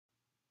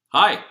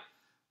Hi,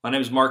 my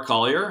name is Mark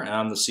Collier, and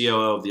I'm the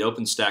COO of the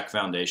OpenStack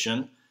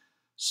Foundation,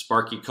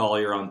 Sparky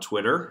Collier on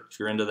Twitter, if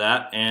you're into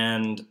that.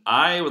 And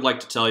I would like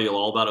to tell you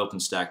all about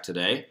OpenStack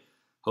today.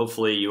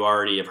 Hopefully you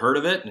already have heard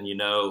of it and you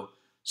know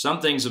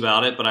some things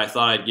about it, but I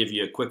thought I'd give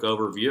you a quick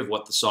overview of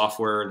what the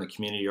software and the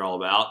community are all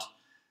about,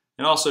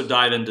 and also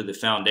dive into the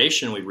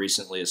foundation we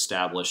recently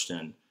established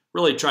and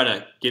really try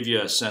to give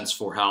you a sense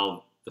for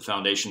how the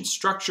foundation's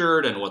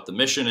structured and what the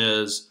mission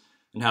is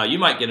and how you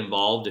might get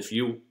involved if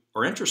you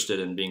are interested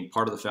in being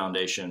part of the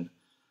foundation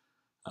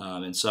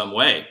in some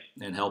way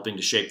and helping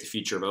to shape the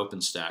future of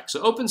OpenStack.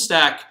 So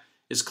OpenStack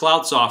is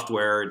cloud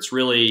software. It's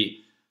really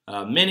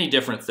many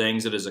different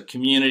things. It is a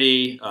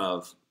community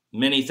of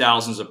many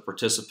thousands of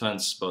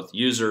participants, both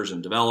users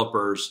and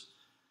developers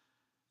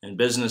and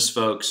business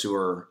folks who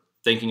are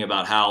thinking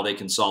about how they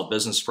can solve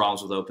business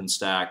problems with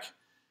OpenStack.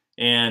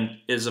 And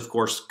is, of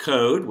course,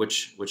 code,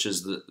 which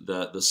is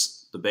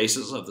the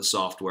basis of the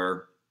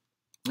software.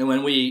 And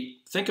when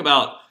we think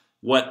about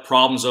what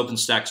problems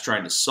OpenStack's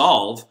trying to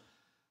solve,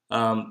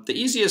 the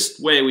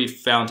easiest way we've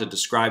found to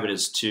describe it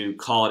is to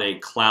call it a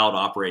cloud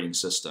operating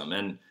system.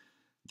 And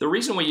the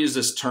reason we use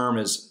this term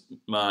is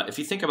if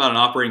you think about an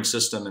operating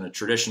system in a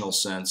traditional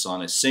sense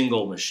on a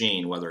single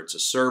machine, whether it's a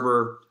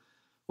server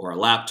or a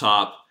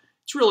laptop,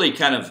 it's really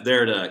kind of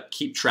there to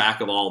keep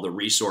track of all the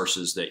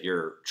resources that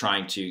you're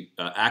trying to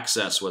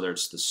access, whether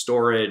it's the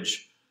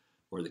storage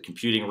or the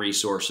computing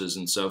resources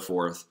and so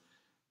forth.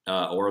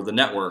 Or the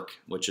network,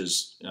 which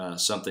is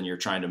something you're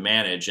trying to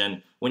manage.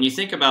 And when you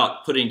think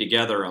about putting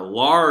together a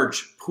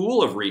large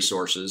pool of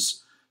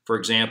resources, for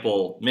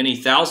example, many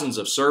thousands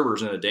of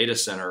servers in a data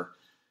center,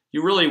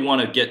 you really want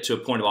to get to a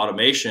point of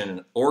automation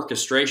and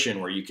orchestration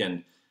where you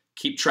can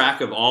keep track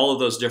of all of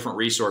those different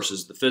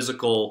resources, the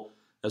physical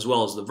as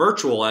well as the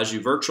virtual, as you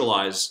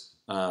virtualize,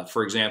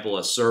 for example,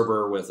 a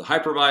server with a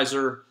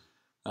hypervisor.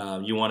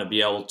 You want to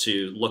be able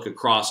to look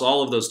across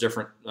all of those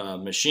different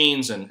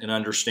machines and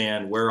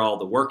understand where all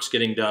the work's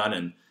getting done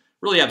and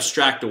really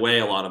abstract away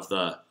a lot of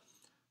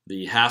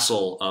the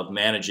hassle of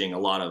managing a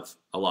lot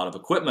of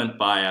equipment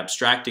by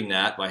abstracting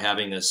that, by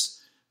having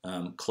this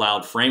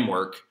cloud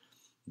framework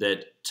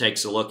that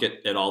takes a look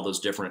at all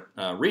those different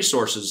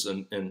resources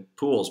and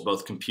pools,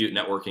 both compute,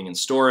 networking, and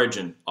storage,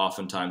 and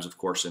oftentimes, of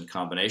course, in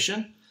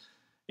combination.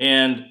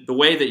 And the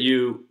way that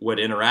you would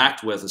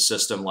interact with a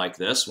system like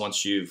this,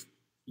 once you've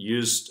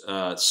used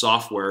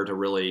software to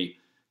really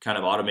kind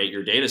of automate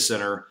your data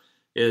center,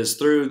 is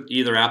through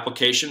either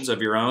applications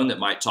of your own that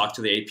might talk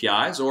to the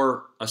APIs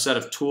or a set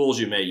of tools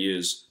you may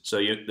use. So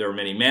there are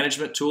many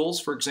management tools,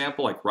 for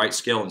example, like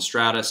RightScale and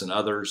Stratus and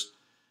others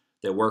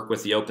that work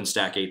with the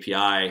OpenStack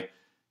API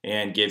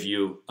and give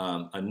you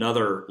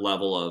another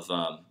level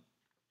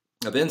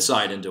of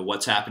insight into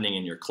what's happening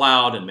in your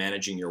cloud and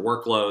managing your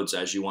workloads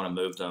as you want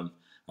to move them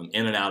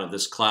in and out of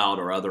this cloud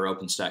or other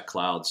OpenStack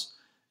clouds,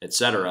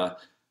 etc.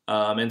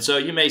 And so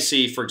you may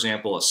see, for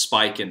example, a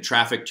spike in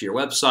traffic to your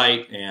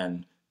website,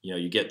 and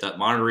you get that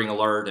monitoring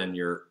alert, and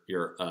your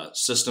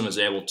system is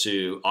able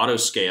to auto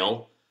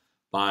scale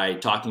by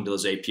talking to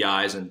those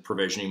APIs and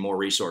provisioning more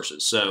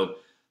resources. So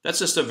that's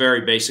just a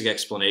very basic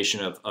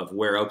explanation of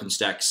where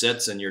OpenStack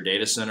sits in your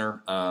data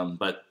center.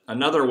 But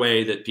another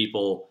way that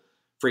people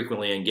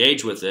frequently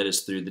engage with it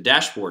is through the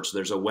dashboard. So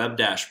there's a web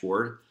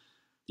dashboard,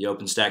 the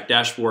OpenStack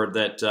dashboard,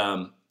 that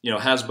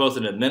has both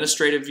an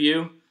administrative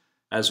view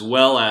as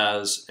well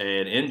as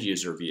an end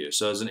user view.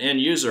 So as an end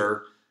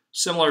user,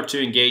 similar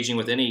to engaging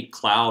with any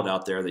cloud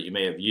out there that you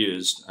may have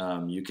used,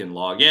 you can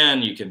log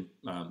in, you can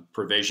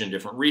provision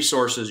different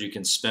resources, you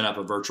can spin up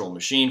a virtual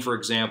machine, for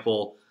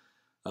example,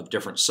 of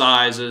different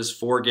sizes,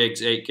 4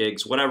 gigs, 8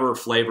 gigs, whatever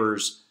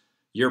flavors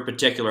your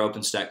particular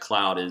OpenStack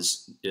cloud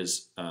is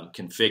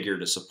configured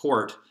to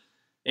support.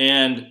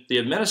 And the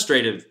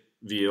administrative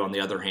view, on the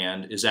other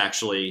hand, is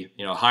actually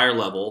higher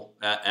level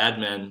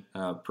admin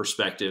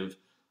perspective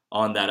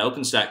on that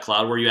OpenStack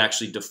cloud, where you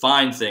actually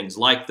define things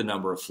like the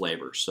number of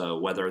flavors. So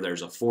whether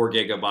there's a 4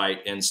 gigabyte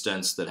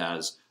instance that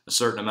has a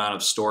certain amount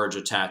of storage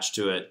attached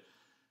to it,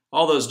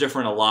 all those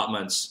different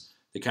allotments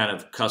that kind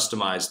of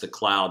customize the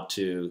cloud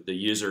to the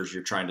users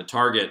you're trying to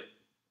target,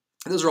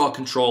 those are all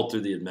controlled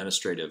through the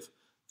administrative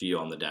view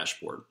on the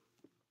dashboard.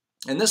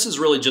 And this is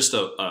really just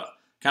a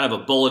kind of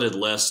a bulleted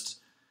list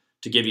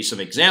to give you some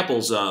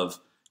examples of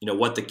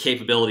what the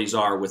capabilities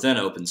are within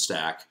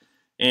OpenStack.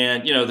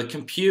 And the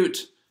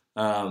compute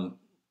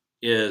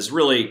is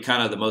really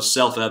kind of the most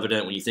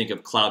self-evident. When you think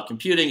of cloud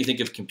computing, you think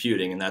of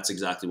computing, and that's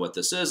exactly what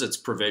this is. It's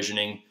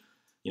provisioning,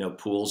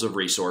 pools of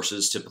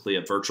resources, typically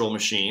a virtual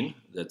machine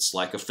that's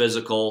like a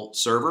physical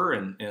server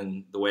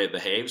in the way it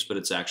behaves, but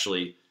it's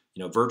actually,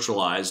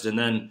 virtualized. And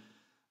then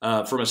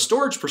from a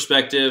storage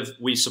perspective,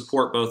 we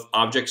support both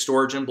object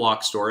storage and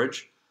block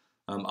storage.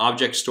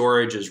 Object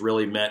storage is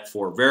really meant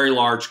for very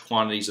large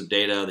quantities of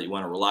data that you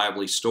want to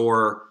reliably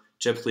store,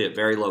 typically at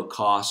very low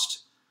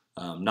cost.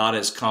 Not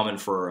as common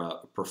for a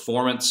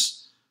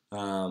performance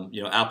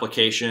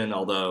application,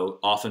 although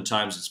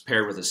oftentimes it's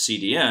paired with a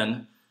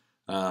CDN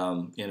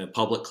in a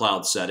public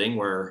cloud setting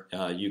where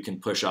you can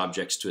push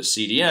objects to a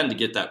CDN to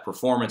get that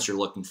performance you're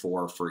looking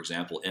for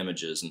example,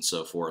 images and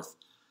so forth,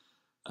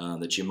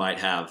 that you might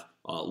have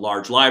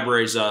large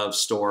libraries of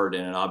stored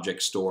in an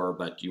object store,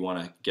 but you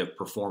want to give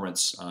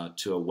performance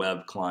to a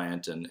web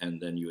client,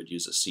 and then you would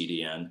use a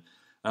CDN.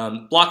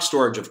 Block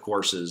storage, of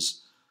course,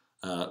 is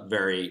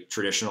very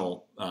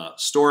traditional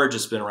storage.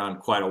 It's been around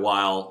quite a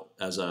while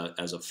as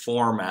a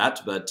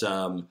format, but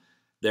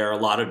there are a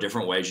lot of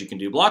different ways you can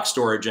do block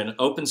storage, and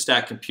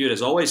OpenStack Compute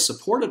has always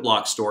supported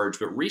block storage,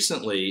 but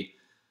recently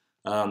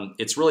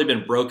it's really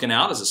been broken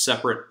out as a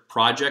separate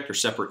project or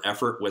separate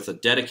effort with a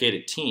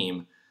dedicated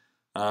team,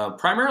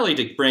 primarily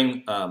to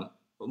bring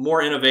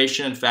more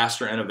innovation,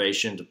 faster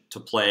innovation to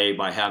play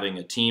by having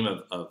a team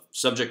of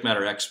subject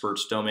matter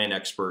experts, domain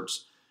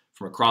experts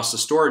from across the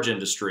storage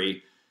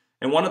industry.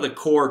 And one of the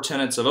core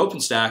tenets of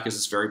OpenStack is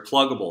it's very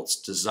pluggable. It's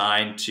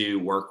designed to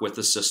work with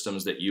the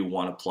systems that you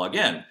want to plug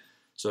in.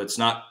 So it's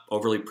not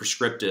overly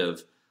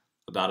prescriptive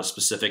about a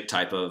specific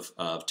type of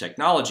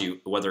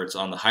technology, whether it's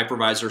on the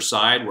hypervisor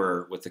side,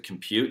 where with the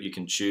compute you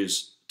can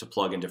choose to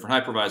plug in different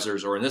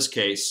hypervisors, or in this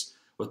case,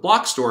 with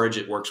block storage,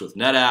 it works with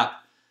NetApp,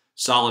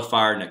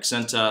 SolidFire,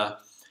 Nexenta,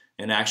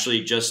 and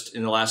actually just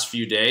in the last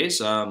few days,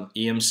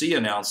 EMC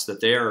announced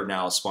that they are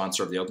now a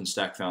sponsor of the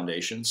OpenStack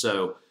Foundation.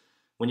 So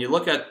when you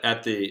look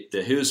at the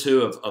who's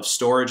who of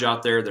storage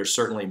out there, there's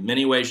certainly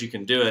many ways you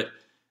can do it.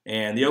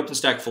 And the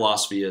OpenStack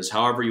philosophy is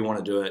however you want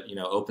to do it,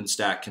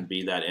 OpenStack can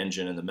be that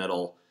engine in the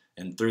middle.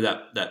 And through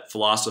that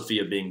philosophy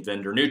of being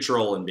vendor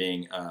neutral and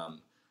being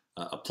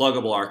a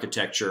pluggable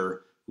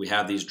architecture, we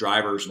have these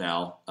drivers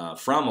now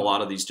from a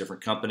lot of these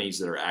different companies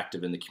that are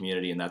active in the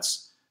community. And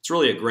it's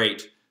really a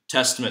great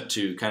testament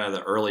to kind of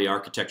the early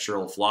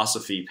architectural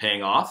philosophy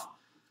paying off.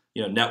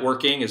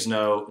 Networking is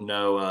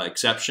no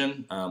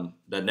exception.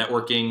 The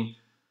networking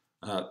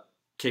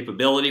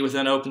capability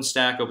within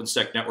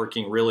OpenStack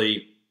networking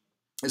really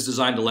is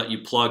designed to let you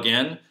plug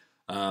in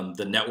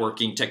the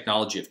networking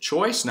technology of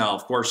choice. Now,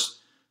 of course,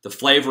 the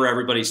flavor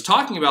everybody's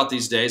talking about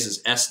these days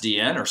is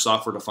SDN, or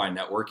software-defined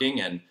networking,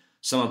 and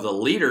some of the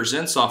leaders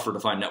in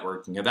software-defined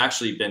networking have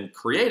actually been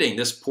creating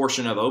this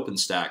portion of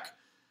OpenStack.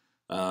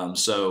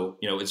 So,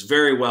 it's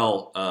very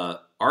well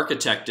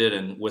architected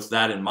and with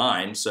that in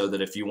mind, so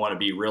that if you want to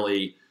be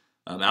really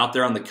out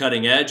there on the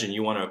cutting edge and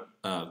you want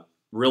to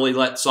really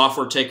let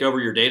software take over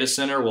your data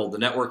center, well, the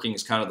networking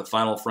is kind of the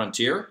final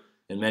frontier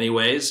in many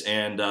ways,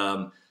 and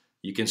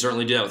you can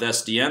certainly do that with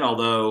SDN,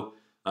 although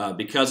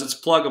because it's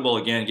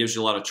pluggable, again, it gives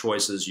you a lot of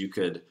choices. You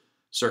could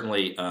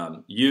certainly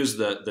use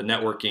the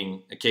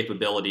networking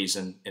capabilities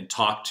and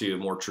talk to a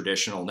more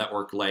traditional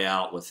network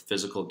layout with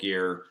physical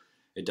gear.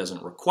 It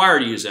doesn't require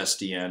to use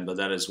SDN, but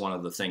that is one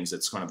of the things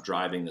that's kind of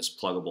driving this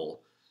pluggable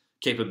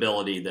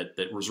capability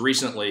that was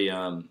recently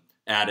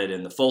added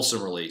in the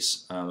Folsom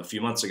release a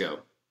few months ago.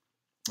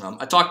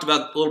 I talked a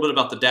little bit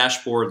about the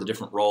dashboard, the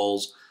different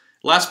roles.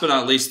 Last but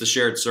not least, the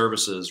shared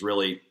services,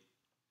 really.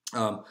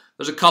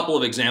 There's a couple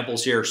of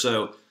examples here.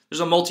 So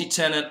there's a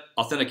multi-tenant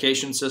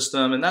authentication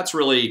system, and that's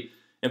really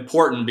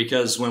important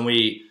because when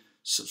we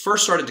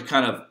first started to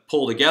kind of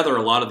pull together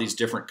a lot of these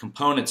different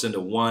components into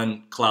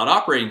one cloud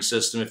operating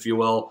system, if you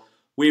will,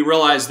 we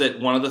realized that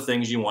one of the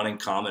things you want in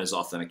common is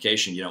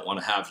authentication. You don't want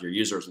to have your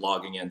users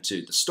logging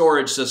into the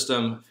storage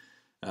system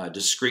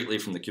discretely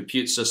from the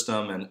compute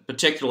system, and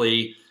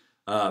particularly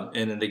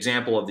in an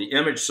example of the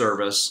image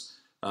service,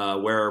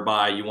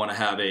 whereby you want to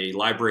have a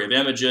library of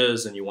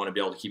images and you want to be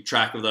able to keep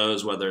track of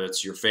those, whether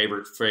it's your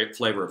favorite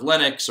flavor of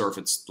Linux or if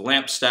it's the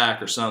LAMP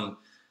stack or some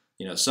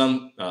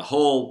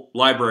whole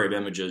library of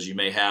images you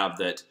may have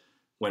that,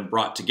 when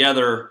brought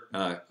together,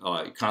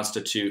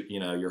 constitute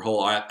your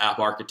whole app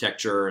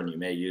architecture, and you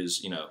may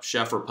use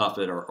Chef or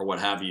Puppet or what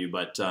have you.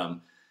 But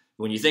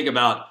when you think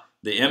about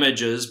the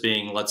images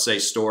being, let's say,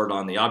 stored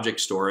on the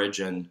object storage,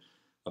 and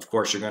of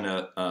course you're going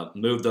to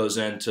move those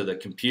into the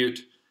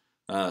compute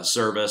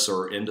service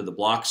or into the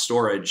block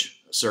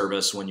storage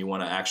service when you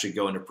want to actually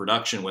go into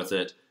production with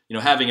it,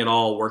 having it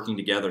all working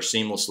together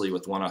seamlessly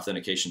with one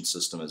authentication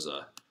system is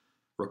a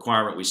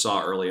requirement we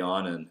saw early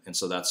on, and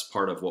so that's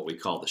part of what we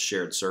call the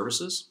shared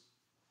services.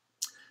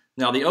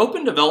 Now, the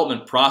open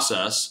development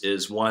process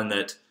is one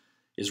that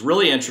is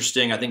really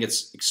interesting. I think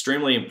it's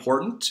extremely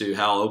important to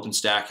how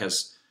OpenStack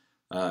has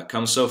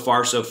come so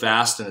far so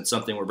fast, and it's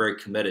something we're very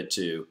committed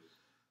to.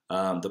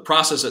 The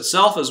process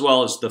itself, as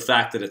well as the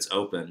fact that it's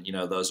open,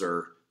 those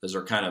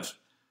are kind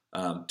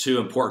of two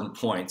important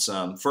points.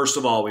 First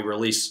of all, we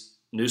release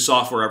new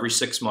software every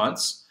 6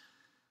 months.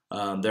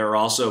 There are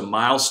also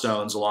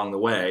milestones along the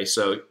way.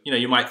 So,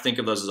 you might think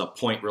of those as a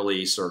point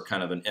release or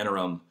kind of an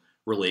interim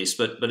release.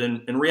 But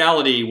in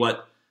reality,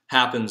 what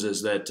happens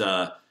is that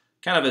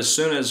kind of as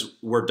soon as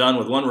we're done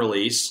with one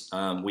release,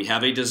 we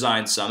have a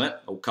design summit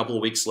a couple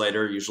of weeks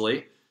later,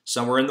 usually,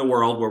 somewhere in the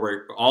world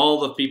where all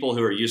the people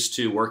who are used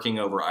to working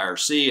over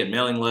IRC and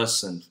mailing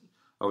lists and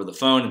over the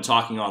phone and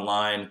talking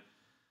online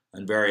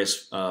in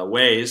various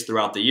ways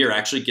throughout the year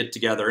actually get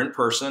together in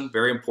person.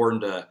 Very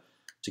important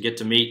to get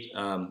to meet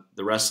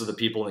the rest of the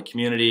people in the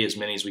community, as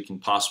many as we can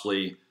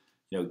possibly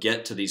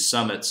get to these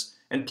summits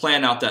and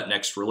plan out that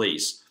next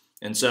release.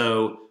 And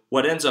so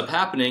what ends up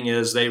happening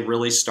is they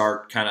really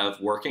start kind of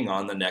working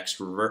on the next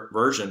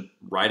version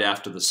right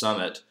after the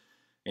summit,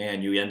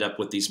 and you end up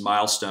with these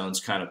milestones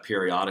kind of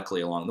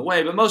periodically along the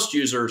way. But most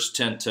users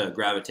tend to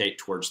gravitate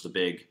towards the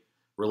big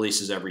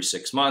releases every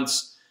 6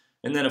 months.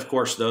 And then, of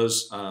course,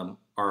 those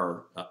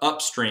are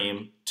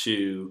upstream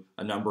to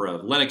a number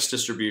of Linux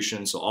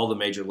distributions. So all the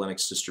major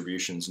Linux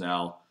distributions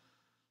now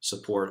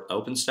support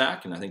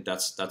OpenStack, and I think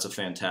that's a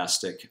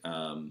fantastic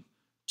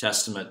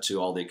testament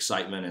to all the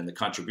excitement and the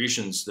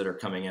contributions that are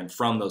coming in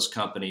from those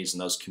companies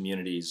and those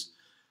communities.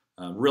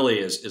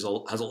 Really has a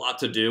lot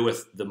to do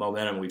with the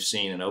momentum we've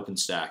seen in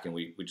OpenStack, and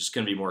we just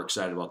couldn't be more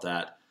excited about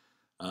that.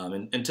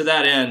 And to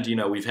that end,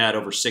 we've had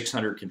over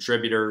 600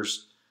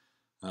 contributors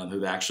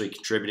who've actually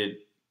contributed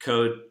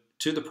code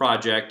to the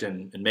project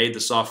and made the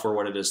software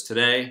what it is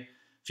today.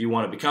 If you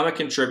want to become a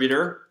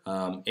contributor,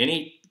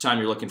 anytime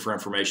you're looking for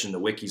information, the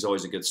wiki is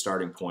always a good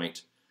starting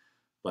point.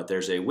 But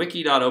there's a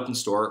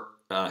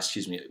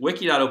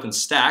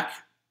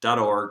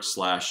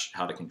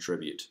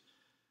wiki.openstack.org/how-to-contribute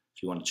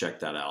if you want to check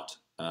that out.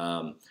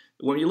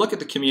 When you look at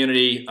the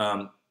community,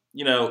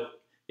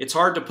 it's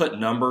hard to put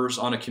numbers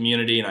on a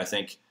community, and I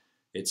think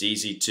it's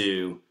easy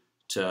to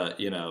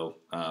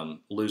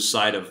lose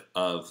sight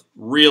of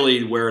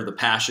really where the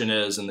passion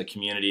is in the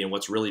community and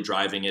what's really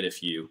driving it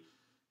if you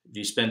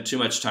spend too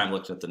much time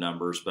looking at the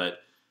numbers. But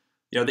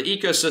the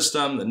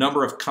ecosystem, the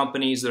number of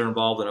companies that are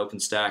involved in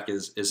OpenStack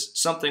is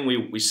something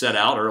we set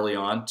out early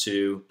on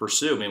to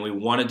pursue. I mean, we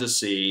wanted to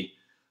see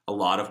a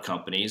lot of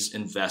companies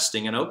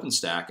investing in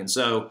OpenStack. And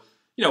so,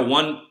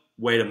 one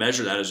way to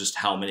measure that is just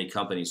how many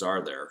companies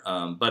are there.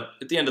 But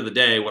at the end of the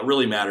day, what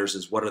really matters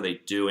is what are they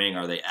doing?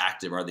 Are they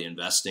active? Are they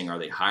investing? Are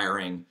they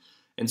hiring?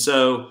 And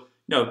so,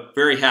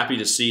 very happy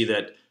to see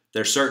that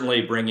they're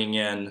certainly bringing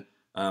in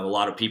a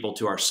lot of people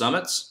to our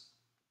summits.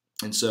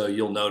 And so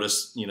you'll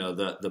notice,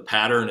 the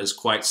pattern is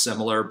quite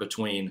similar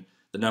between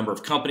the number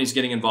of companies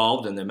getting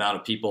involved and the amount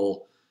of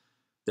people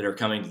that are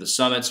coming to the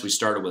summits. We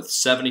started with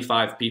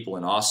 75 people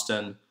in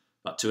Austin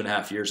about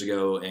 2.5 years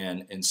ago,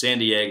 and in San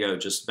Diego,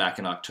 just back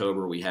in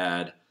October, we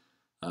had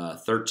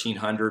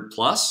 1,300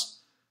 plus.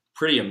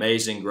 Pretty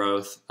amazing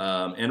growth.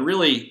 And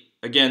really,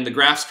 again, the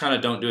graphs kind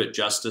of don't do it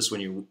justice.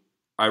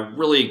 I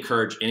really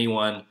encourage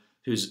anyone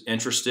who's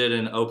interested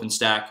in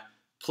OpenStack,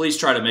 please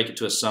try to make it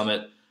to a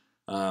summit.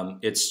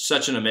 It's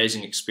such an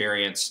amazing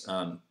experience.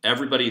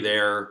 Everybody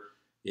there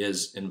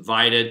is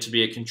invited to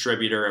be a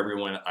contributor.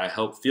 Everyone, I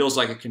hope, feels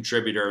like a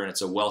contributor, and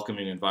it's a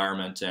welcoming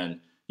environment. And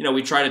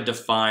we try to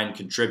define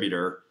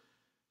contributor,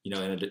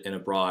 in a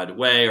broad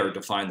way, or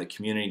define the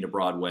community in a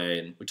broad way.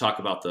 And we talk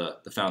about the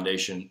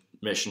foundation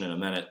mission in a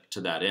minute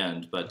to that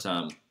end. But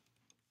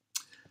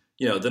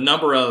the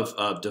number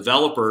of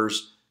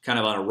developers, kind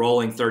of on a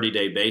rolling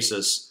 30-day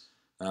basis,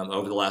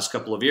 over the last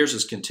couple of years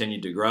has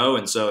continued to grow.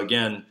 And so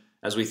again,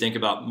 as we think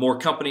about more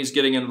companies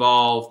getting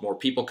involved, more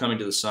people coming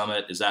to the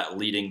summit, is that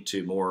leading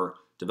to more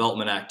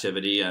development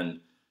activity? And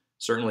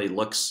certainly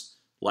looks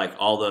like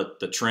all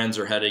the trends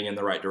are heading in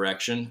the right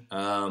direction.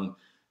 And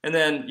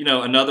then,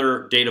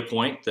 another data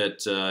point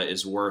that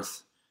is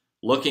worth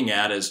looking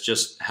at is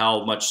just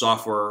how much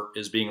software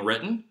is being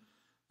written.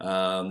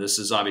 This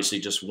is obviously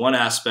just one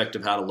aspect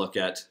of how to look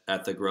at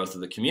the growth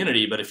of the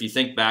community. But if you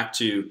think back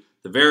to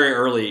the very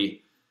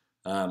early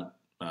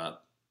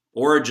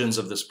origins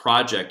of this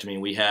project, I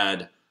mean, we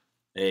had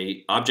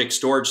a object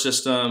storage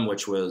system,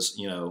 which was,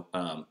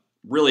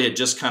 really had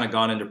just kind of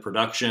gone into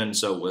production.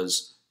 So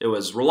it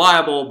was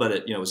reliable, but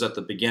it, was at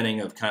the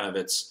beginning of kind of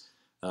its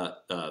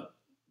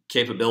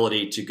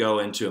capability to go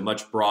into a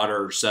much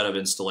broader set of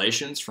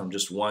installations from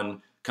just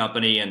one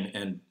company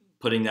and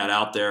putting that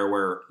out there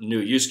where new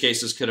use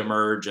cases could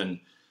emerge and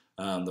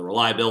the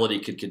reliability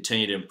could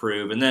continue to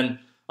improve. And then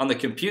on the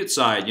compute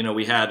side,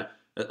 we had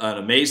an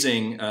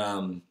amazing,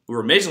 we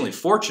were amazingly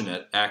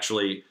fortunate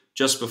actually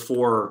just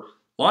before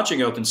launching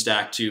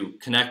OpenStack to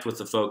connect with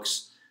the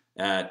folks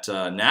at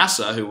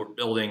NASA who were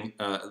building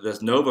the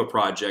NOVA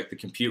project, the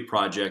compute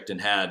project, and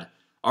had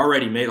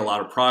already made a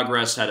lot of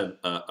progress, had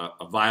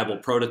a viable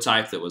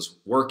prototype that was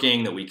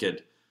working, that we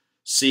could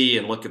see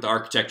and look at the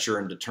architecture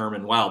and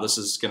determine, wow, this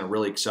is going to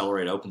really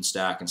accelerate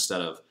OpenStack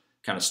instead of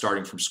kind of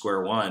starting from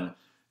square one.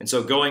 And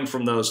so going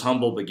from those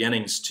humble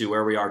beginnings to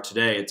where we are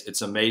today,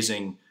 it's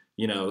amazing,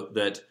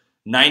 that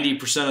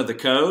 90% of the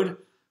code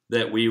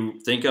that we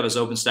think of as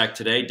OpenStack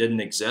today didn't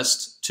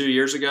exist 2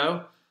 years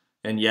ago.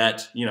 And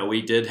yet,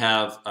 we did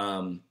have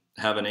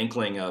an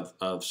inkling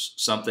of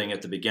something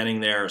at the beginning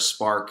there, a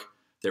spark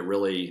that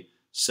really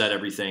set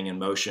everything in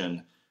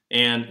motion.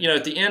 And,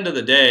 at the end of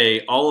the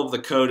day, all of the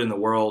code in the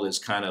world is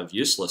kind of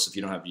useless if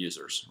you don't have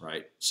users,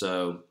 right?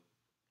 So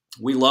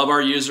we love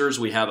our users.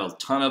 We have a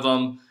ton of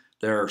them.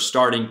 They're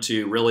starting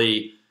to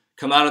really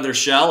come out of their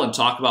shell and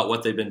talk about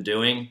what they've been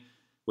doing,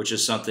 which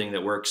is something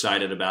that we're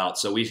excited about.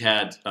 So we've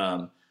had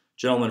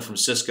gentlemen from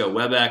Cisco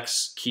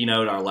WebEx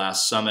keynote our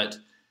last summit.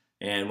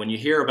 And when you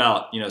hear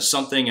about,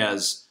 something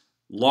as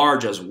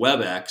large as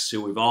WebEx,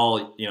 who we've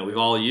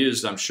all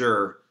used, I'm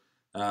sure,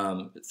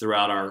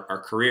 throughout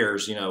our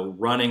careers,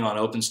 running on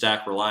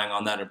OpenStack, relying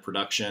on that in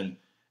production.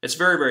 It's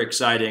very, very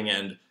exciting.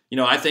 And,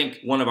 I think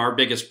one of our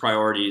biggest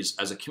priorities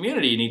as a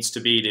community needs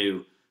to be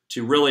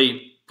to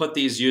really put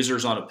these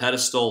users on a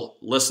pedestal,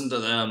 listen to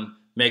them,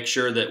 make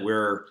sure that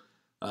we're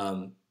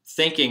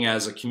thinking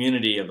as a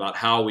community about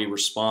how we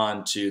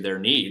respond to their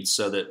needs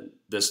so that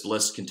this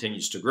list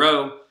continues to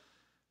grow.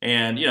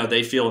 And,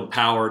 they feel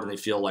empowered and they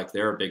feel like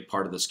they're a big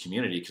part of this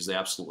community, because they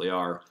absolutely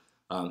are.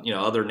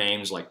 Other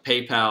names like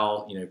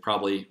PayPal,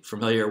 probably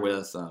familiar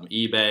with,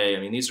 eBay. I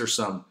mean, these are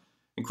some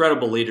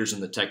incredible leaders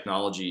in the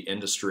technology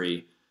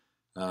industry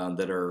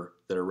that are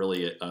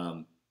really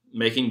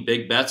making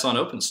big bets on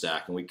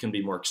OpenStack, and we couldn't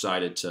be more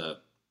excited to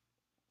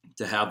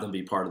have them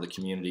be part of the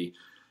community.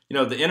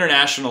 The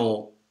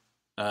international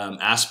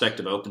aspect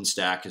of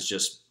OpenStack has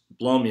just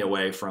blown me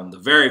away from the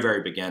very,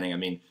 very beginning. I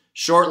mean,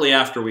 shortly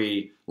after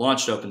we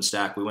launched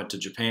OpenStack, we went to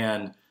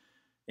Japan,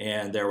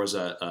 and there was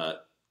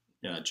a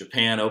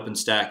Japan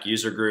OpenStack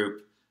user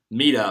group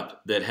meetup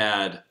that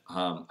had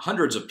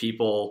hundreds of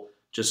people,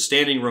 just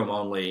standing room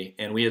only,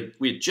 and we had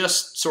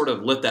just sort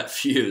of lit that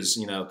fuse,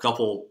 a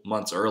couple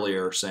months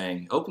earlier,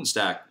 saying,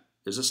 OpenStack,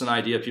 is this an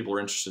idea people are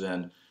interested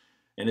in?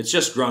 And it's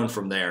just grown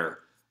from there.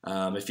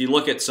 If you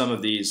look at some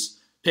of these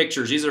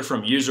pictures, these are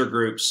from user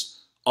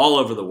groups all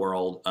over the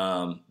world.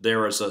 There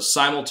was a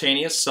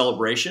simultaneous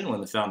celebration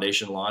when the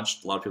foundation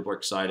launched. A lot of people are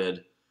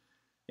excited.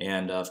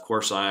 And of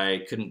course, I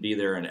couldn't be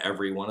there in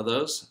every one of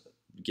those,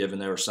 given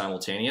they were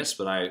simultaneous,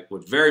 but I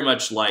would very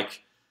much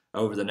like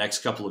over the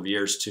next couple of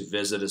years to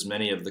visit as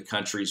many of the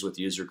countries with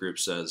user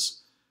groups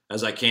as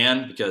I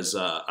can, because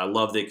I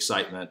love the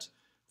excitement.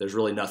 There's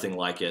really nothing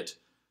like it.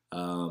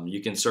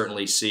 You can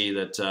certainly see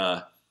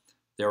that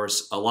there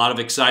was a lot of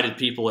excited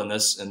people in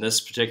this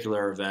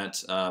particular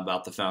event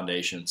about the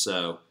foundation.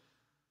 So,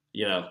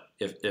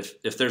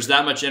 if there's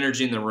that much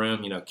energy in the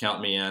room,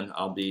 count me in.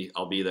 I'll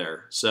be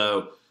there.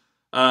 So,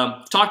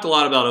 talked a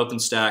lot about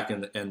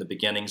OpenStack and the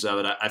beginnings of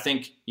it. I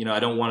think I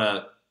don't want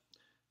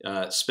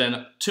to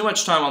spend too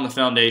much time on the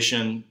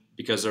foundation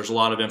because there's a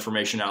lot of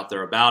information out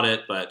there about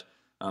it, but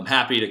I'm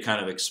happy to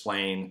kind of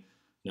explain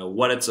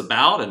what it's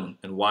about and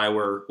why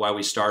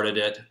we started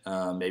it,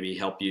 maybe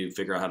help you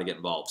figure out how to get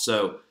involved.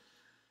 So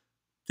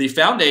the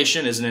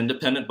foundation is an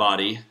independent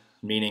body,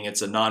 meaning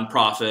it's a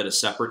nonprofit, a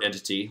separate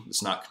entity.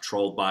 It's not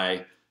controlled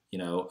by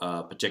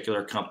a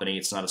particular company.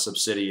 It's not a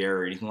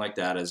subsidiary or anything like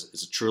that.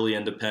 It's a truly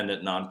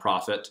independent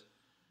nonprofit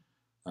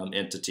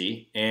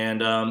entity,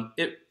 and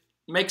it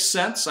makes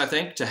sense, I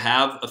think, to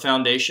have a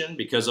foundation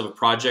because of a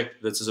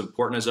project that's as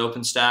important as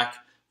OpenStack.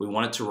 We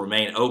want it to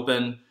remain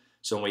open.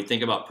 So when we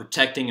think about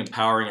protecting,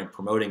 empowering, and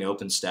promoting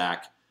OpenStack,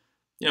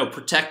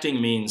 protecting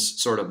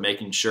means sort of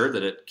making sure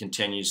that it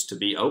continues to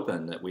be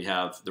open, that we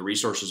have the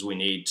resources we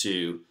need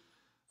to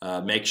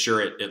make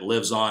sure it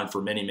lives on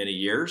for many, many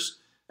years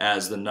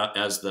as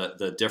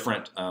the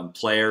different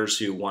players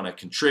who want to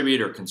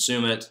contribute or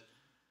consume it,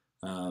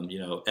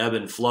 ebb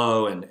and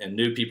flow, and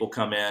new people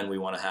come in. We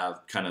want to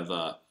have kind of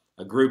a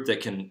group that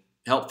can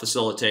help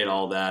facilitate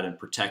all that and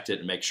protect it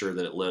and make sure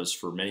that it lives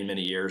for many,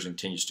 many years and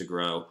continues to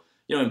grow.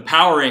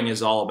 Empowering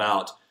is all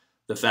about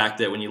the fact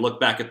that when you look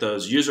back at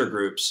those user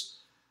groups,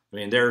 I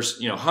mean,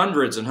 there's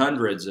hundreds and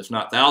hundreds, if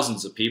not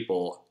thousands of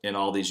people in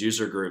all these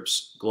user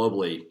groups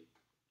globally.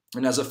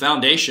 And as a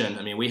foundation,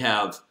 I mean, we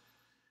have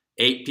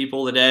 8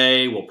 people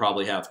today. We'll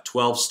probably have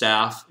 12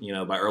 staff,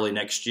 by early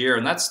next year,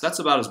 and that's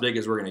about as big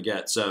as we're going to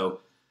get.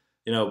 So,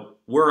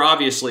 we're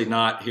obviously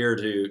not here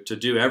to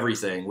do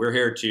everything. We're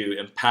here to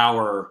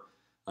empower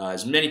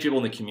as many people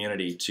in the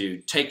community to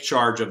take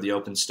charge of the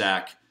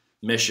OpenStack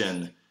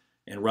mission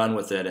and run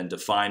with it and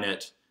define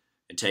it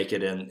and take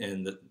it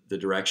in the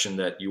direction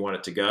that you want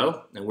it to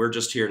go. And we're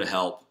just here to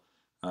help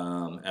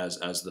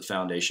as the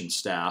foundation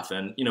staff.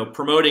 And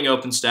promoting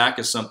OpenStack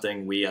is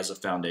something we as a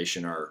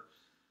foundation are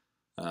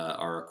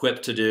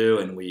equipped to do,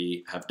 and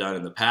we have done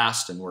in the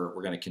past, and we're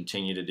going to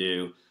continue to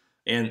do.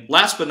 And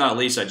last but not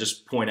least, I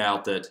just point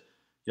out that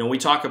when we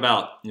talk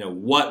about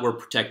what we're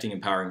protecting,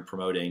 empowering,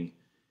 promoting,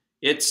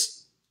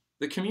 it's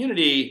the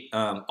community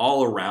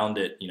all around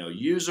it.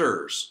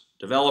 Users,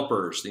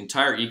 developers, the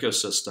entire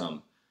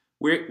ecosystem.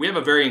 We have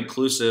a very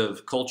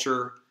inclusive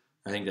culture.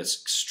 I think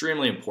that's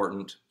extremely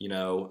important.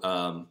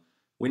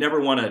 We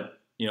never want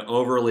to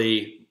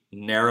overly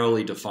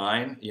narrowly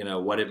define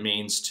what it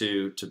means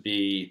to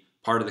be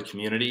part of the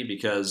community,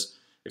 because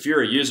if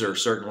you're a user,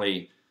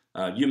 certainly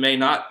you may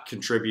not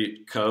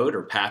contribute code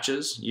or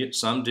patches.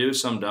 Some do,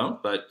 some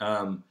don't. But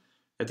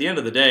at the end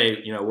of the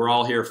day, we're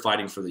all here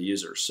fighting for the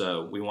users.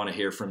 So we want to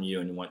hear from you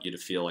and want you to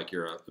feel like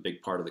you're a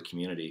big part of the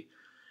community.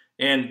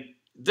 And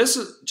this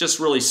just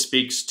really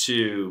speaks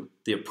to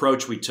the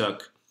approach we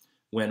took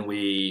when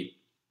we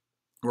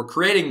were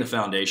creating the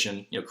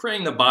foundation,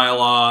 creating the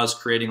bylaws,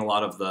 creating a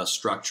lot of the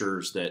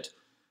structures that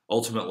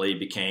ultimately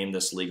became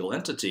this legal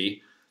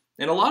entity.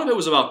 And a lot of it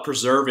was about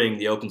preserving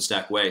the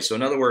OpenStack way. So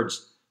in other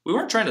words, we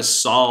weren't trying to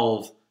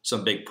solve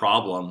some big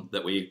problem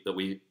that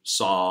we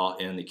saw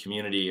in the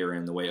community or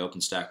in the way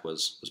OpenStack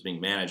was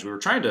being managed. We were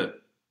trying to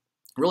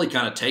really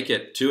kind of take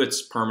it to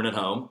its permanent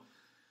home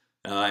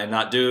and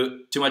not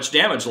do too much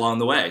damage along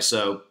the way.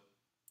 So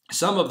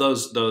some of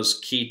those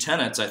key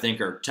tenets, I think,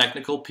 are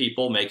technical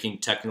people making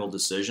technical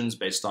decisions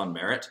based on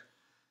merit.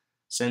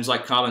 Seems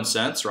like common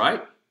sense,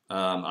 right?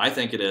 I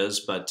think it is,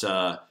 but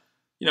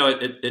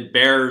it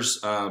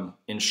bears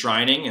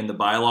enshrining in the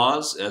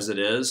bylaws as it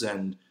is.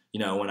 And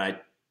when I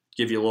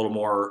give you a little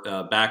more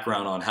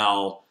background on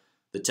how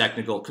the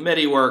technical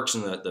committee works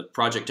and the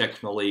project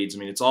technical leads, I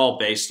mean, it's all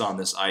based on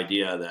this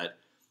idea that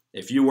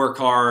if you work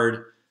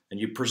hard and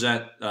you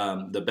present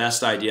the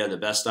best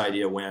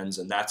idea wins,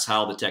 and that's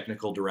how the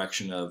technical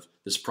direction of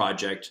this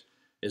project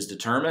is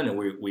determined, and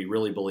we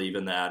really believe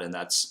in that, and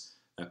that's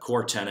a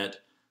core tenet.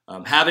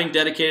 Having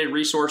dedicated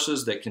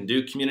resources that can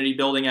do community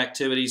building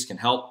activities, can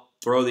help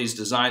throw these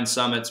design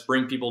summits,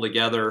 bring people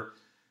together,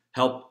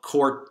 help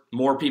court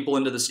more people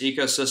into this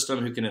ecosystem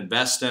who can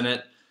invest in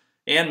it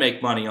and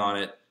make money on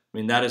it. I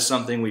mean, that is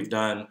something we've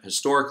done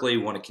historically.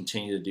 We want to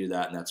continue to do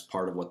that, and that's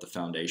part of what the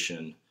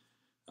foundation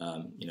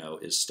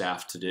is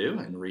staffed to do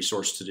and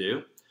resourced to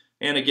do.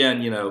 And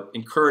again,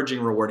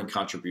 encouraging rewarding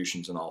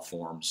contributions in all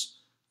forms.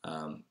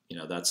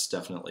 That's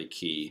definitely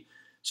key.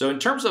 So in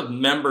terms of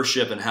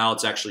membership and how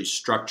it's actually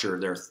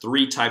structured, there are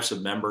 3 types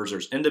of members.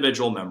 There's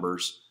individual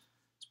members.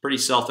 It's pretty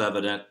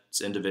self-evident. It's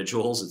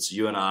individuals. It's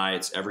you and I.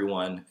 It's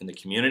everyone in the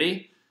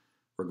community,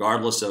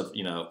 regardless of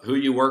who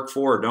you work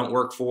for or don't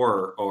work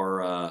for,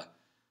 or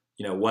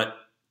what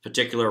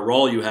particular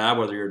role you have,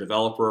 whether you're a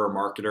developer, or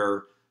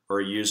marketer, or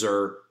a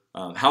user.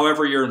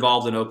 However you're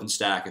involved in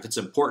OpenStack, if it's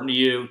important to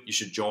you, you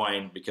should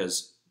join,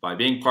 because by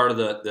being part of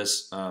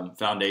this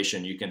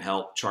foundation, you can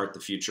help chart the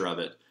future of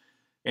it.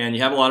 And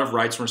you have a lot of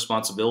rights and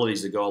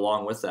responsibilities that go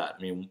along with that.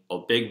 I mean, a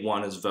big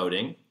one is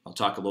voting. I'll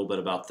talk a little bit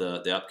about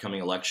the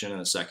upcoming election in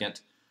a second.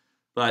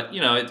 But,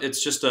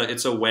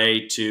 it's a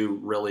way to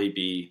really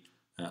be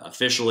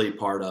officially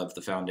part of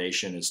the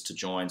foundation is to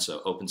join.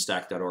 So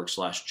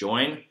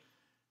openstack.org/join.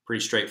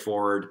 Pretty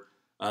straightforward.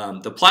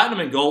 The Platinum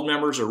and Gold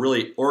members are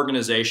really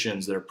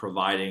organizations that are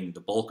providing the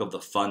bulk of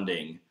the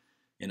funding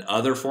and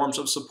other forms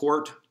of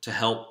support to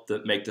help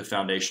make the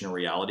foundation a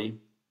reality.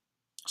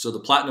 So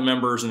the Platinum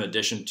members, in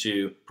addition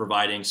to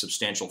providing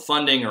substantial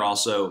funding, are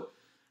also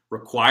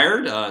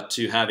required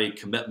to have a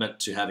commitment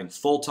to having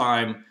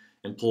full-time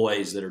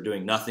employees that are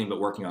doing nothing but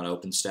working on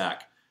OpenStack,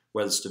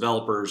 whether it's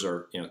developers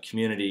or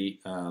community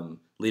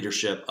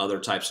leadership, other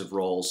types of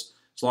roles.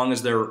 As long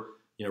as they're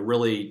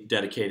really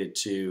dedicated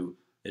to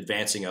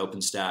advancing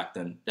OpenStack,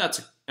 then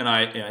that's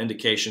an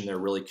indication they're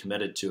really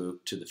committed to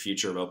the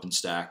future of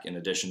OpenStack, in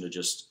addition to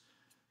just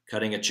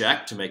cutting a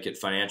check to make it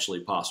financially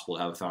possible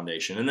to have a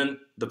foundation. And then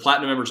the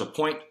Platinum members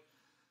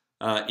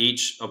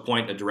each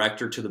appoint a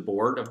director to the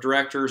board of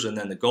directors, and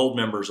then the Gold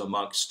members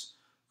amongst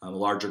a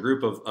larger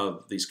group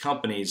of these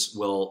companies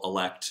will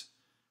elect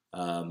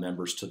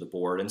members to the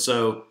board. And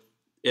so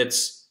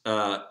it's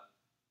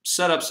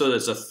set up so that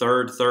it's a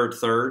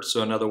third.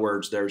 So in other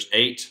words, there's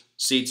 8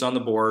 seats on the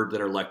board that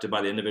are elected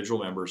by the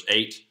individual members,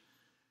 8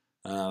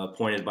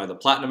 appointed by the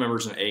Platinum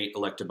members, and 8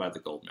 elected by the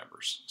Gold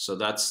members. So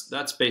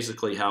that's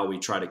basically how we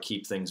try to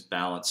keep things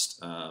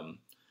balanced and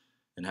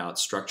how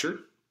it's structured.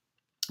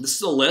 This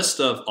is a list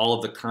of all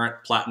of the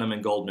current Platinum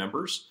and Gold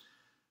members.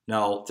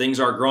 Now, things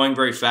are growing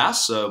very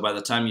fast, so by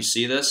the time you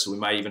see this, we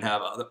might even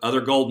have other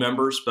Gold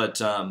members,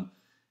 but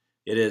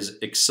it is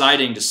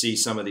exciting to see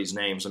some of these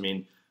names. I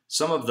mean,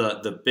 some of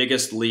the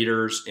biggest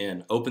leaders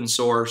in open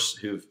source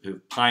who've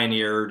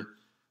pioneered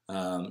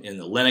in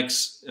the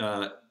Linux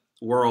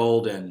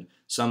world, and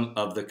some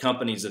of the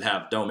companies that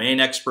have domain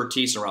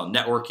expertise around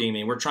networking. I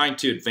mean, we're trying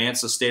to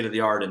advance the state of the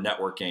art in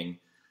networking,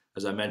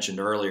 as I mentioned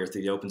earlier,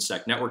 through the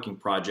OpenStack networking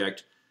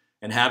project,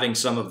 and having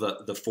some of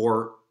the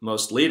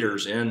foremost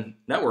leaders in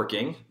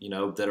networking,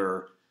 that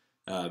are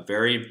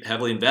very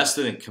heavily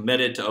invested and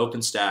committed to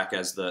OpenStack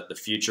as the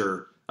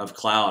future of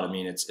cloud. I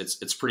mean,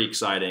 it's pretty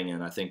exciting,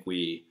 and I think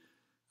we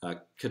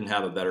couldn't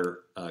have a better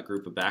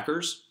group of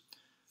backers.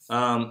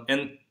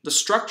 And the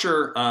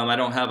structure, I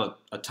don't have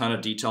a ton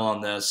of detail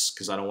on this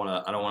because I don't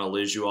want to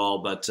lose you all,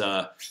 but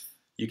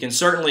you can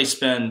certainly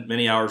spend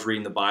many hours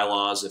reading the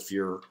bylaws if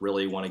you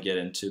really want to get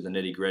into the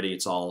nitty-gritty.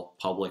 It's all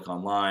public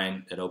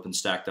online at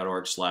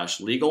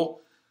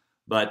openstack.org/legal.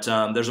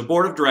 But there's a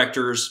board of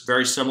directors,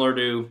 very similar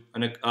to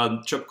a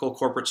typical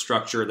corporate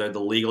structure. They're the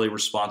legally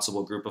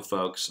responsible group of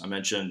folks. I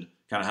mentioned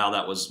kind of how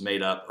that was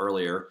made up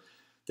earlier.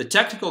 The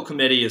technical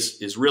committee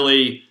is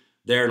really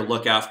there to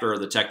look after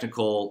the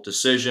technical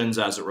decisions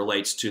as it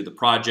relates to the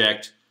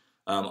project.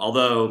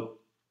 Although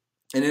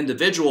in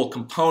individual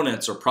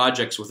components or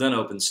projects within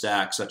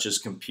OpenStack, such as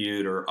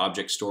compute or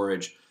object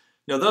storage,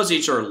 those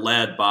each are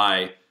led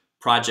by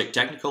project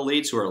technical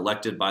leads who are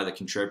elected by the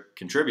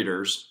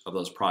contributors of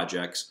those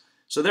projects.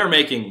 So they're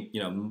making,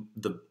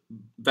 the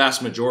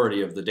vast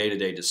majority of the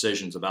day-to-day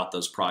decisions about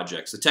those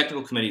projects. The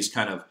technical committee is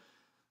kind of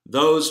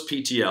those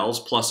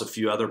PTLs plus a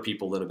few other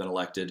people that have been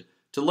elected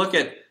to look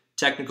at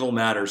technical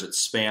matters that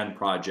span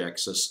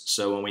projects.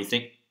 So when we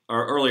think,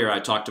 or earlier I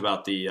talked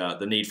about the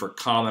need for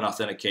common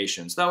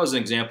authentications. That was an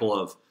example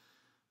of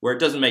where it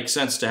doesn't make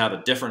sense to have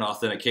a different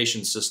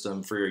authentication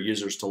system for your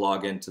users to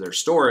log into their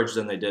storage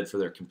than they did for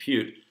their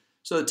compute.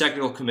 So the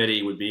technical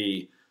committee would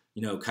be,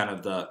 kind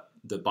of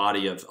the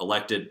body of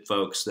elected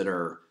folks that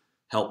are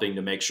helping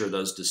to make sure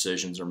those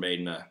decisions are made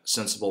in a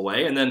sensible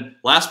way. And then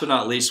last but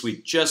not least,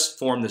 we just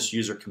formed this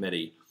user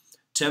committee.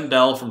 Tim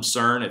Bell from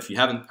CERN, if you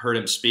haven't heard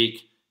him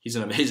speak, he's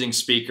an amazing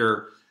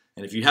speaker.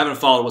 And if you haven't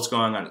followed what's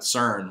going on at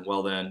CERN,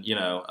 well then,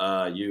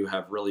 you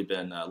have really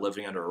been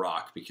living under a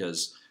rock,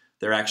 because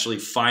they're actually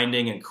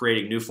finding and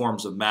creating new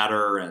forms of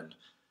matter. And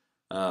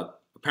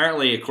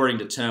apparently, according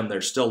to Tim,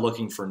 they're still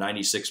looking for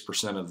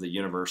 96% of the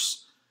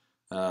universe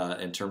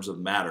in terms of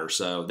matter.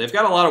 So they've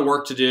got a lot of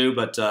work to do,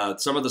 but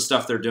some of the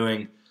stuff they're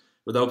doing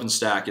with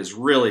OpenStack is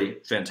really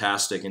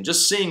fantastic. And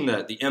just seeing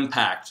the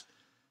impact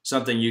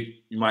something you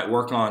might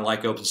work on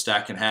like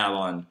OpenStack can have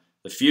on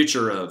the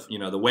future of,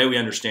 the way we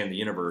understand the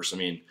universe. I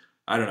mean,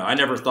 I don't know. I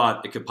never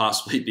thought it could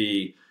possibly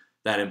be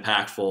that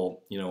impactful,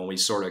 when we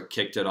sort of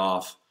kicked it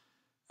off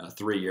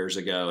 3 years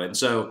ago. And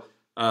so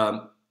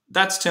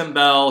that's Tim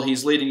Bell.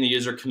 He's leading the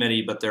user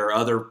committee, but there are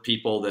other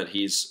people that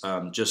he's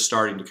just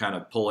starting to kind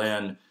of pull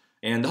in.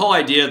 And the whole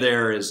idea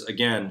there is,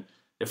 again,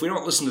 if we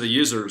don't listen to the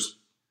users,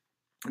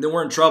 then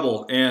we're in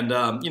trouble. And,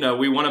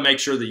 we want to make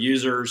sure the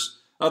users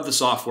of the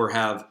software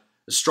have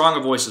as strong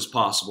a voice as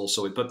possible.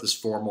 So we put this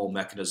formal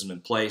mechanism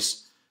in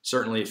place.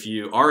 Certainly, if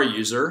you are a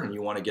user and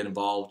you want to get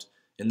involved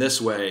in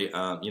this way,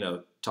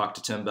 talk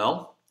to Tim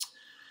Bell.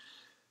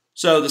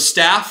 So the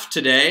staff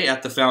today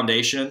at the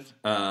foundation,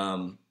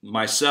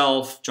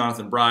 myself,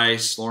 Jonathan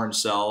Bryce, Lauren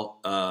Sell,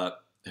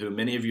 who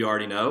many of you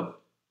already know.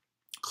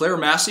 Claire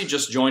Massey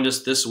just joined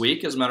us this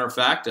week, as a matter of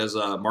fact, as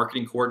a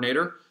marketing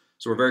coordinator.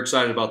 So we're very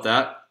excited about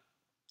that.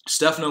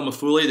 Stefano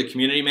Mafuli, the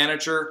community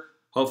manager.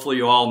 Hopefully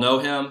you all know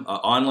him,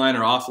 online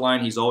or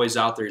offline. He's always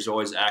out there. He's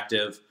always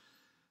active.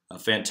 A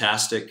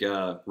fantastic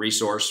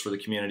resource for the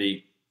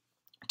community.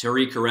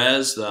 Terry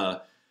Carez,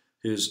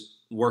 who's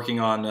working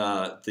on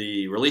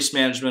the release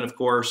management, of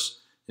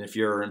course. And if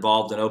you're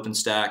involved in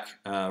OpenStack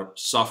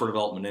software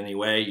development in any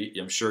way,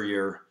 I'm sure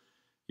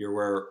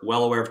you're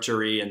well aware of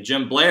Terry. And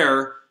Jim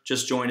Blair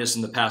just joined us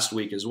in the past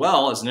week as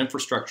well as an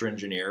infrastructure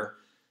engineer,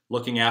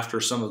 looking after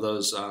some of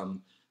those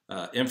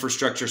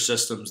infrastructure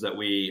systems that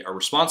we are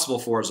responsible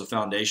for as a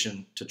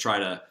foundation to try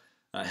to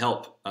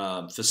help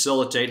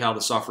facilitate how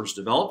the software is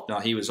developed. Now,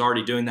 he was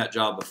already doing that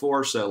job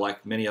before, so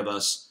like many of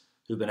us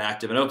who've been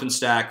active in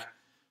OpenStack,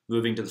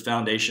 moving to the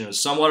foundation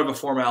is somewhat of a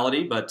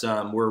formality, but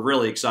we're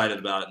really excited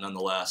about it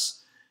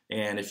nonetheless.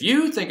 And if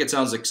you think it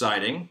sounds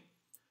exciting,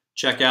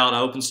 check out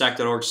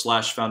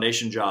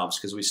openstack.org/foundation jobs,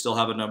 because we still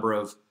have a number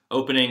of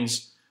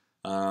openings.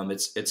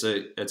 It's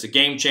a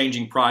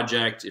game-changing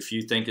project. If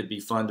you think it'd be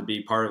fun to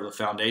be part of a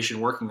foundation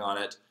working on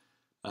it,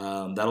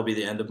 that'll be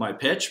the end of my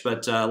pitch.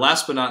 But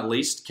last but not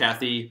least,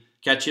 Kathy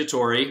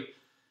Cacciatore,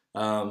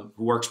 who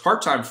works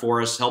part-time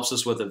for us, helps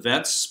us with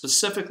events,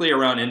 specifically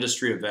around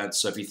industry events.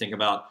 So if you think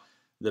about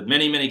the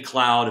many, many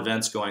cloud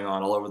events going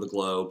on all over the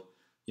globe,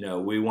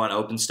 we want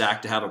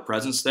OpenStack to have a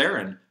presence there.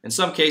 And in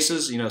some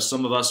cases,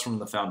 some of us from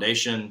the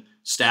foundation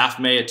staff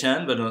may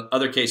attend, but in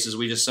other cases,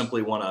 we just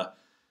simply want to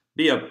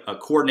be a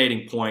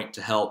coordinating point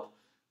to help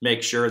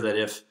make sure that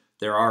if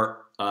there are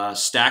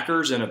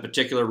stackers in a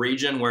particular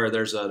region where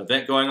there's an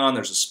event going on,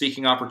 there's a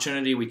speaking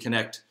opportunity, we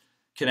connect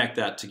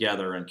that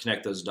together and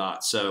connect those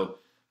dots. So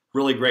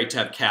really great to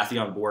have Kathy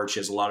on board. She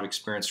has a lot of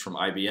experience from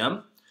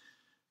IBM,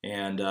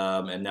 and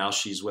now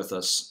she's with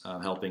us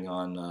helping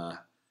on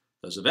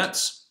those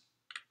events.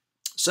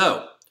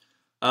 So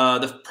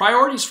the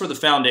priorities for the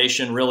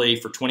foundation really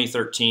for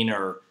 2013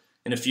 are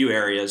in a few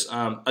areas.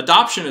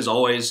 Adoption is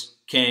always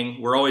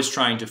king. We're always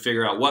trying to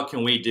figure out what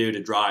can we do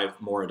to drive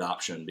more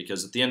adoption,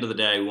 because at the end of the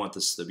day, we want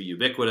this to be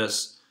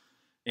ubiquitous.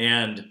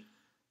 And,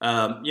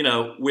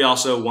 we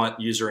also want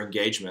user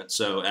engagement.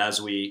 So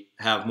as we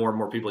have more and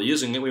more people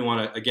using it, we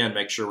want to, again,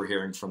 make sure we're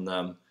hearing from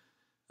them,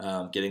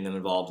 getting them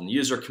involved in the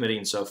user committee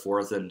and so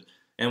forth. And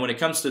when it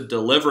comes to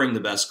delivering the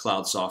best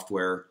cloud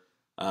software,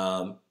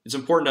 it's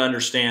important to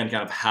understand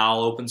kind of how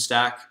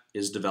OpenStack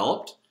is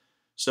developed.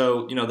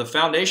 So, the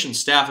foundation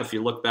staff, if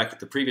you look back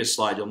at the previous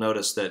slide, you'll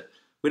notice that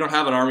we don't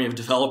have an army of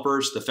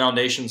developers. The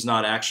foundation's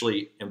not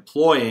actually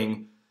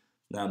employing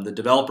the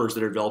developers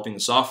that are developing the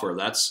software.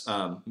 That's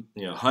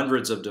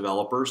hundreds of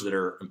developers that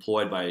are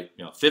employed by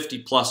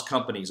 50+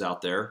 companies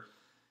out there.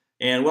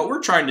 And what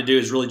we're trying to do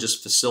is really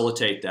just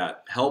facilitate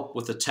that, help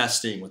with the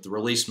testing, with the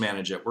release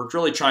management. We're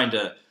really trying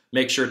to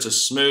make sure it's a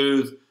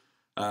smooth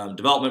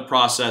development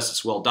process,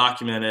 it's well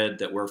documented,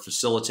 that we're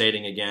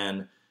facilitating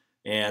again,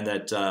 and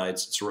that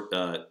it's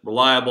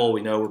reliable.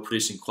 We know we're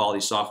producing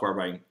quality software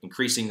by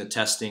increasing the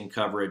testing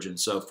coverage and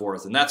so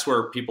forth. And that's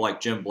where people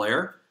like Jim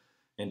Blair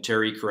and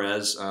Terry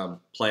Carez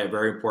play a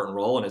very important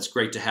role, and it's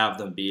great to have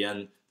them be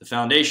in the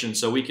foundation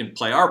so we can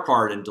play our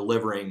part in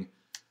delivering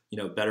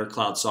better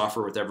cloud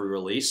software with every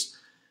release.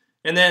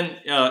 And then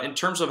in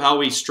terms of how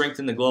we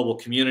strengthen the global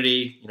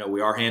community,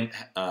 we are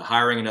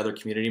hiring another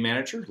community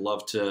manager.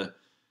 Love to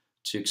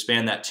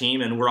expand that team,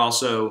 and we're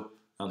also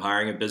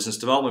hiring a business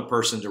development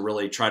person to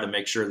really try to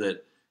make sure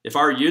that if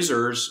our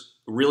users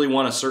really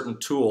want a certain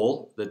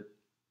tool that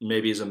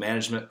maybe is a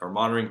management or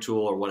monitoring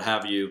tool or what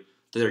have you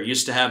that they're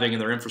used to having in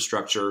their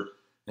infrastructure,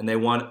 and they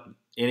want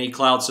any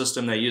cloud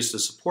system they use to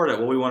support it.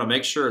 Well, we want to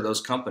make sure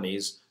those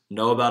companies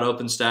know about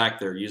OpenStack,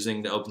 they're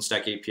using the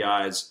OpenStack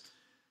APIs,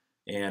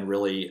 and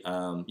really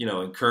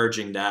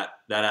encouraging that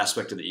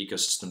aspect of the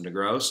ecosystem to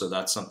grow. So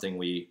that's something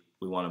we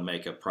want to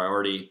make a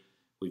priority.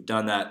 We've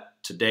done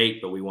that to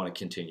date, but we want to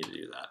continue to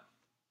do that.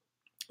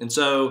 And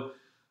so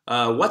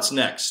what's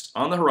next?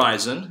 On the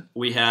horizon,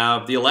 we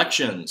have the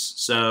elections.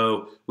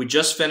 So we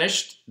just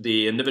finished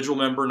the individual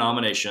member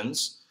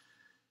nominations.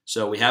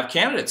 So we have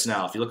candidates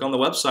now. If you look on the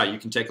website, you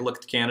can take a look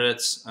at the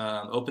candidates.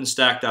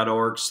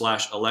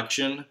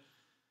 OpenStack.org/election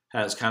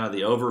has kind of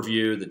the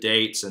overview, the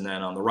dates, and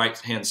then on the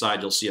right-hand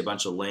side, you'll see a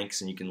bunch of links,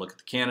 and you can look at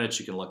the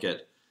candidates. You can look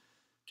at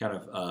kind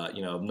of a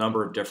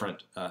number of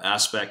different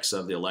aspects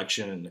of the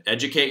election and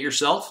educate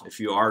yourself.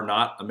 If you are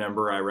not a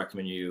member, I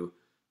recommend you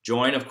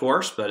join, of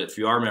course, but if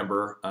you are a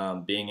member,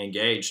 being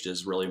engaged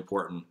is really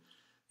important.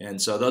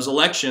 And so those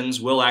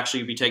elections will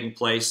actually be taking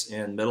place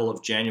in middle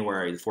of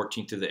January, the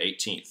 14th through the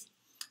 18th.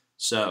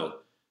 So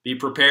be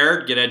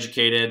prepared, get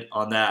educated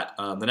on that.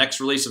 The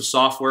next release of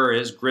software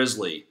is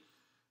Grizzly.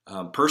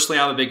 Personally,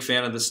 I'm a big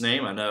fan of this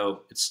name. I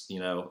know it's,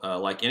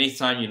 like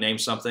anytime you name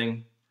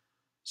something,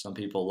 some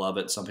people love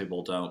it, some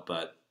people don't,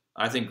 but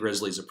I think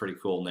Grizzly is a pretty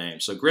cool name.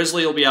 So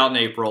Grizzly will be out in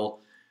April.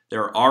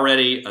 There's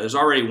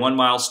already one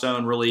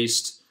milestone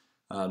released.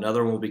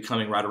 Another one will be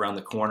coming right around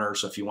the corner.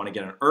 So if you want to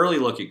get an early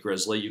look at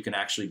Grizzly, you can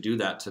actually do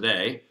that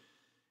today.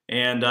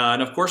 And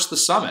of course, the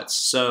summits.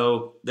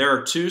 So there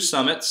are 2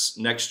 summits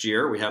next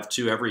year. We have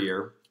 2 every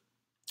year.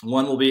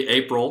 One will be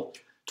April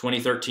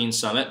 2013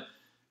 summit.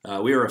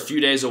 We are a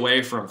few days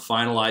away from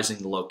finalizing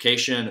the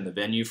location and the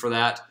venue for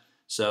that.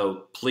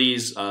 So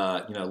please,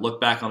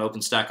 look back on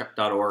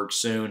OpenStack.org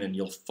soon, and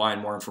you'll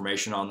find more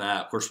information on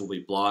that. Of course, we'll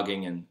be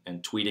blogging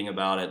and tweeting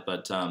about it,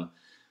 but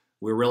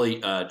we're really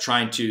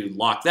trying to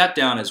lock that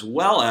down, as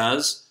well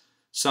as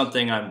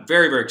something I'm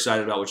very, very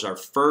excited about, which is our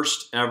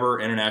first ever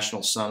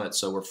international summit.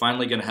 So we're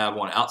finally going to have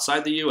one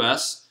outside the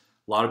U.S.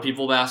 A lot of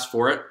people have asked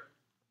for it.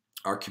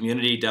 Our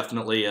community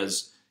definitely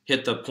has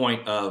hit the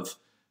point of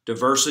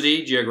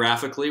diversity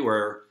geographically,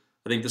 where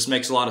I think this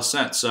makes a lot of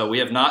sense. So we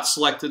have not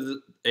selected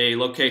a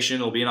location.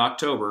 It'll be in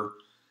October.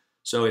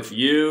 So if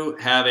you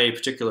have a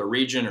particular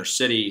region or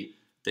city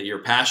that you're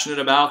passionate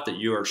about, that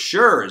you are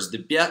sure is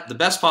the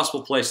best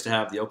possible place to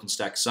have the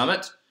OpenStack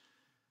Summit,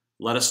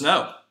 let us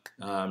know.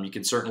 You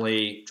can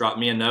certainly drop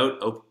me a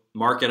note,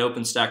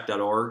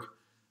 mark@openstack.org,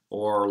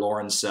 or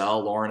Lauren's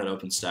cell,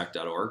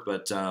 lauren@openstack.org.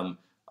 But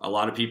a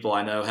lot of people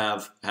I know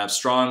have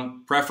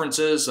strong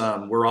preferences.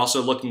 We're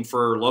also looking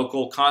for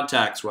local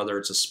contacts, whether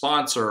it's a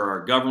sponsor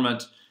or a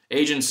government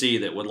agency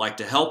that would like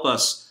to help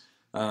us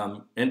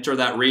enter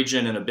that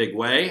region in a big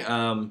way.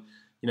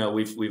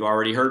 We've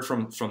already heard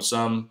from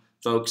some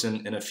folks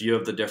in a few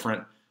of the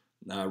different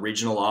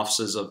regional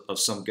offices of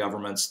some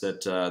governments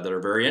that are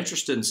very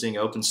interested in seeing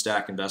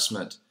OpenStack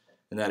investment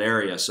in that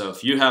area. So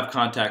if you have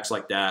contacts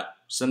like that,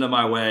 send them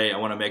my way. I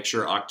want to make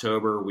sure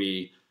October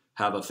we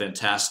have a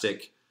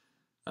fantastic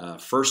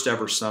first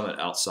ever summit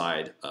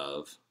outside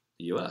of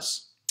the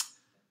U.S.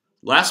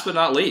 Last but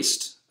not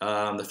least,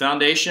 the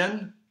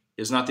foundation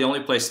is not the only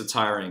place that's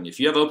hiring.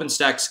 If you have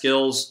OpenStack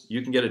skills,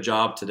 you can get a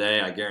job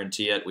today. I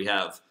guarantee it. We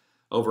have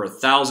over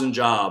 1,000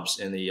 jobs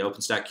in the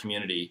OpenStack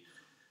community,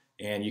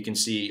 and you can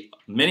see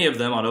many of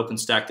them on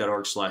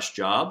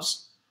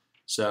openstack.org/jobs.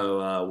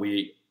 So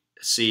we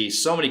see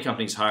so many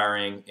companies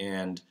hiring,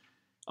 and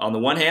on the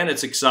one hand,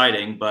 it's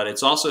exciting, but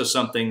it's also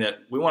something that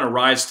we want to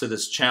rise to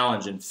this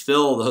challenge and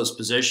fill those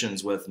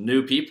positions with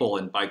new people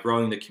and by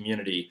growing the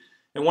community.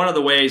 And one of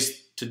the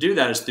ways to do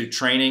that is through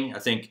training. I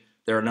think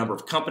there are a number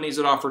of companies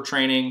that offer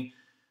training.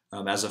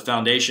 As a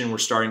foundation, we're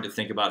starting to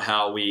think about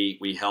how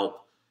we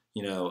help,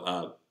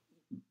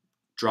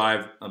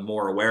 drive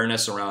more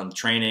awareness around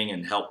training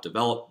and help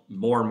develop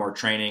more and more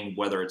training,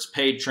 whether it's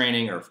paid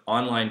training or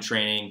online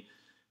training.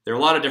 There are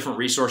a lot of different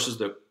resources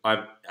that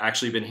I've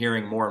actually been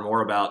hearing more and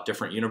more about,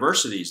 different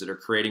universities that are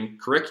creating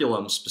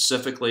curriculum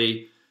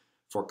specifically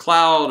for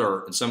cloud,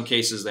 or in some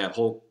cases they have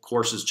whole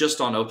courses just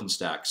on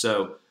OpenStack.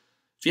 So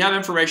if you have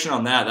information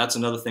on that, that's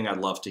another thing I'd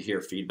love to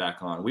hear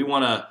feedback on. We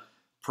want to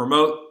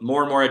promote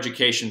more and more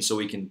education so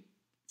we can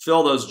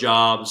fill those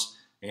jobs,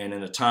 and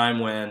in a time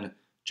when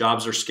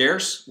jobs are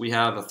scarce, we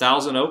have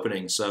 1,000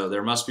 openings, so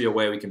there must be a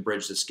way we can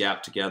bridge this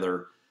gap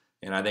together.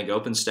 And I think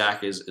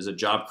OpenStack is a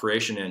job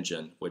creation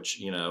engine, which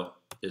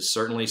is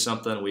certainly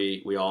something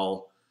we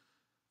all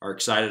are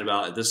excited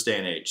about at this day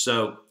and age.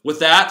 So with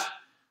that,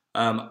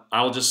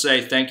 I'll just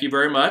say thank you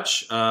very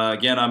much.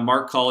 Again, I'm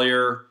Mark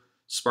Collier,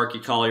 Sparky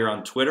Collier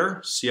on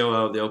Twitter,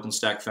 COO of the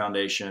OpenStack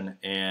Foundation,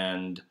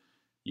 and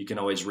you can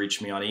always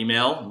reach me on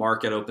email,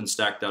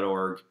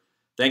 mark@openstack.org.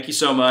 Thank you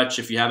so much.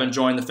 If you haven't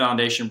joined the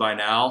foundation by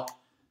now,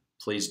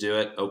 please do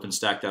it,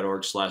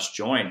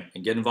 openstack.org/join,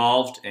 and get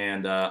involved,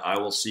 and I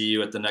will see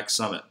you at the next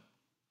summit.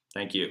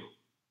 Thank you.